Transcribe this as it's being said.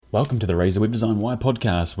Welcome to the Razor Web Design Wire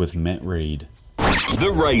podcast with Matt Reed.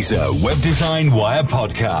 The Razor Web Design Wire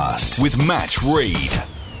podcast with Matt Reed.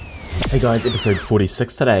 Hey guys, episode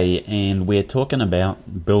 46 today, and we're talking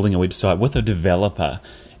about building a website with a developer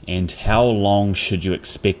and how long should you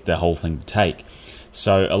expect the whole thing to take.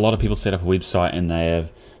 So a lot of people set up a website and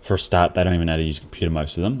for a start, they don't even know how to use a computer,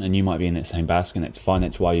 most of them, and you might be in that same basket, and that's fine.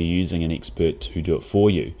 That's why you're using an expert to do it for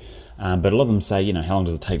you. But a lot of them say, how long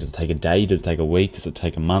does it take? Does it take a day? Does it take a week? Does it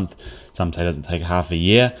take a month? Some say, does it take half a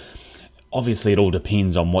year? Obviously, it all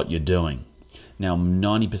depends on what you're doing. Now,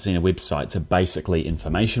 90% of websites are basically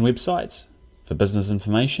information websites for business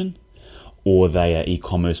information, or they are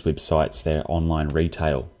e-commerce websites, they're online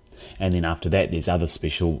retail. And then after that, there's other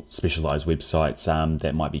specialized websites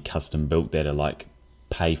that might be custom built that are like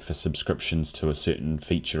pay for subscriptions to a certain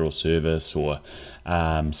feature or service, or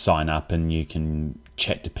sign up and you can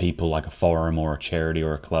chat to people like a forum or a charity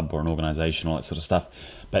or a club or an organization, all that sort of stuff.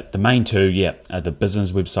 But the main two, are the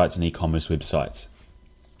business websites and e-commerce websites.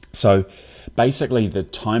 So basically the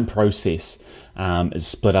time process is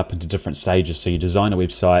split up into different stages. So you design a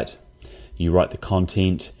website, you write the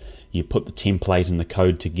content, you put the template and the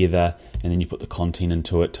code together, and then you put the content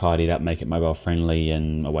into it, tidy it up, make it mobile friendly,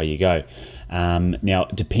 and away you go. Now,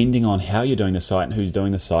 depending on how you're doing the site and who's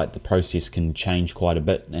doing the site, the process can change quite a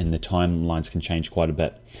bit and the timelines can change quite a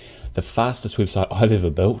bit. The fastest website I've ever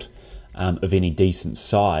built of any decent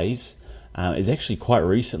size is actually quite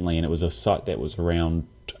recently, and it was a site that was around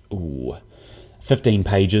 15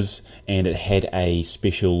 pages, and it had a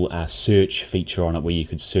special search feature on it where you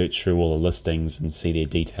could search through all the listings and see their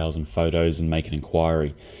details and photos and make an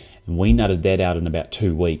inquiry. And we nutted that out in about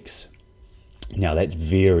 2 weeks. Now that's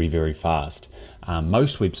very, very fast.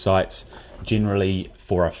 Most websites, generally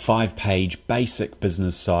for a 5-page basic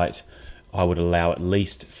business site, I would allow at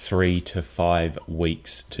least 3 to 5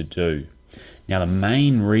 weeks to do. Now the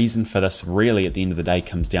main reason for this really at the end of the day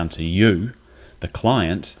comes down to you, the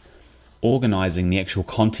client, organizing the actual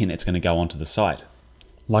content that's going to go onto the site.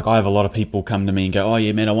 Like I have a lot of people come to me and go, oh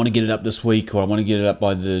yeah man, I want to get it up this week, or I want to get it up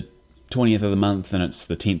by the 20th of the month, and it's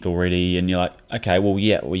the 10th already. And you're like, okay, well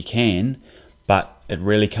yeah, we can, but it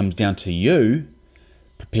really comes down to you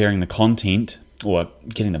preparing the content, or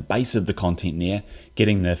getting the base of the content there,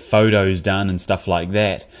 getting the photos done and stuff like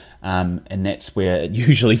that. And that's where it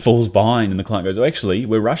usually falls behind, and the client goes, oh, actually,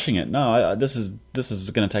 we're rushing it. No, this is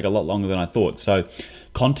going to take a lot longer than I thought. So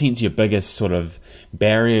content's your biggest sort of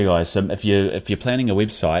barrier, guys. So if you're planning a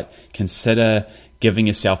website, consider giving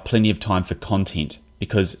yourself plenty of time for content,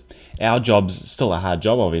 because our job's still a hard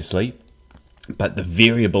job, obviously, but the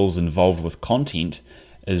variables involved with content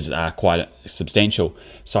is quite substantial.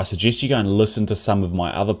 So I suggest you go and listen to some of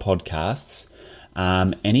my other podcasts,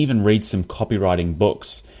 and even read some copywriting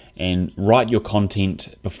books, and write your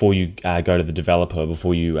content before you go to the developer,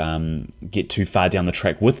 before you get too far down the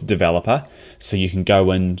track with the developer, so you can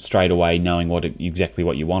go in straight away knowing exactly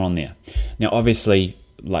what you want on there. Now, obviously,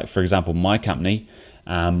 like for example, my company,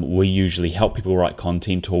 we usually help people write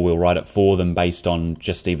content, or we'll write it for them based on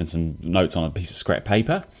just even some notes on a piece of scrap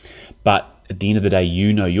paper. But at the end of the day,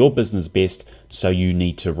 you know your business best, so you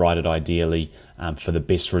need to write it ideally for the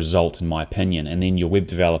best result, in my opinion. And then your web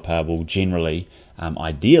developer will generally,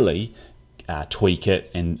 ideally, tweak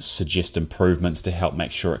it and suggest improvements to help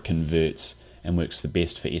make sure it converts and works the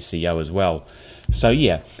best for SEO as well. So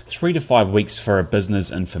 3 to 5 weeks for a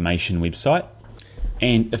business information website.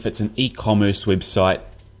 And if it's an e-commerce website,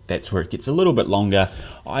 that's where it gets a little bit longer.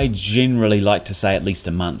 I generally like to say at least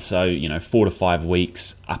a month. So, 4 to 5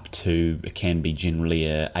 weeks up to, it can be generally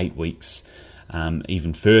 8 weeks,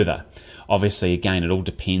 even further. Obviously, again, it all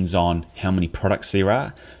depends on how many products there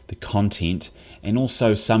are, the content, and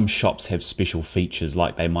also some shops have special features,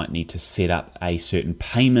 like they might need to set up a certain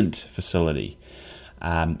payment facility.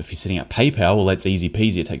 If you're setting up PayPal, well, that's easy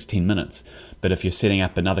peasy, it takes 10 minutes. But if you're setting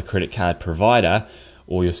up another credit card provider,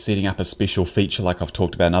 or you're setting up a special feature like I've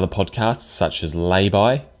talked about in other podcasts, such as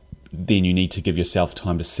lay-by, then you need to give yourself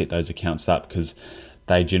time to set those accounts up, because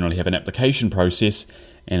they generally have an application process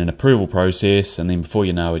and an approval process, and then before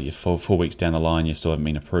you know it, you're 4 weeks down the line, you still haven't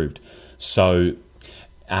been approved. So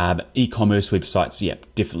e-commerce websites,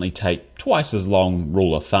 definitely take twice as long,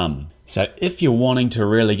 rule of thumb. So if you're wanting to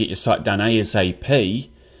really get your site done ASAP,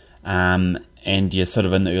 and you're sort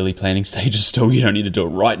of in the early planning stages still, you don't need to do it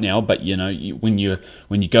right now, but when you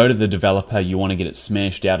go to the developer, you want to get it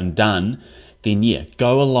smashed out and done, then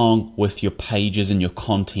go along with your pages and your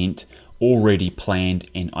content already planned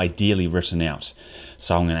and ideally written out.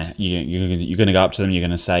 So you're gonna go up to them, you're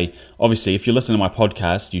gonna say, obviously if you listen to my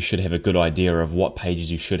podcast, you should have a good idea of what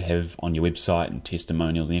pages you should have on your website, and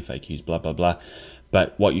testimonials and FAQs, blah blah blah.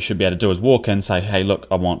 But what you should be able to do is walk in, say, hey, look,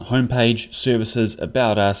 I want homepage, services,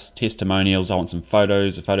 about us, testimonials, I want some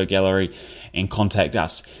photos, a photo gallery, and contact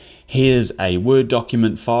us. Here's a Word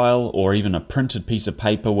document file or even a printed piece of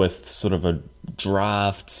paper with sort of a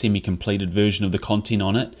draft, semi-completed version of the content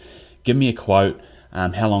on it. Give me a quote.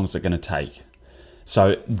 How long is it going to take?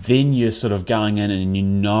 So then you're sort of going in and you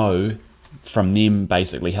know from them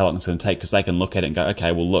basically how long it's going to take, because they can look at it and go,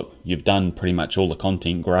 okay, well, look, you've done pretty much all the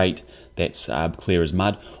content. Great. That's clear as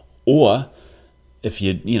mud. Or if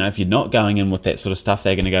you're not going in with that sort of stuff,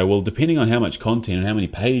 they're going to go, well, depending on how much content and how many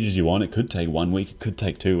pages you want, it could take 1 week, it could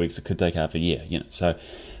take 2 weeks, it could take half a year. So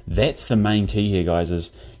that's the main key here, guys,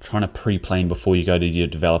 is trying to pre-plan before you go to your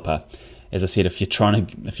developer. As I said, if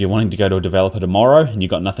you're wanting to go to a developer tomorrow and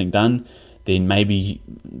you've got nothing done, then maybe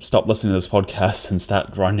stop listening to this podcast and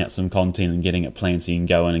start writing out some content and getting it planned so you can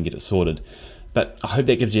go in and get it sorted. But I hope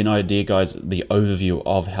that gives you an idea, guys, the overview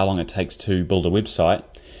of how long it takes to build a website.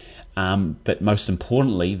 But most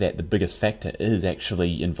importantly, that the biggest factor is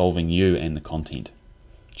actually involving you and the content.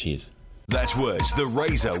 Cheers. That was the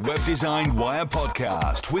Razor Web Design Wire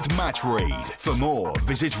podcast with Matt Reed. For more,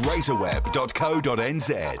 visit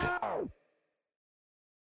razorweb.co.nz.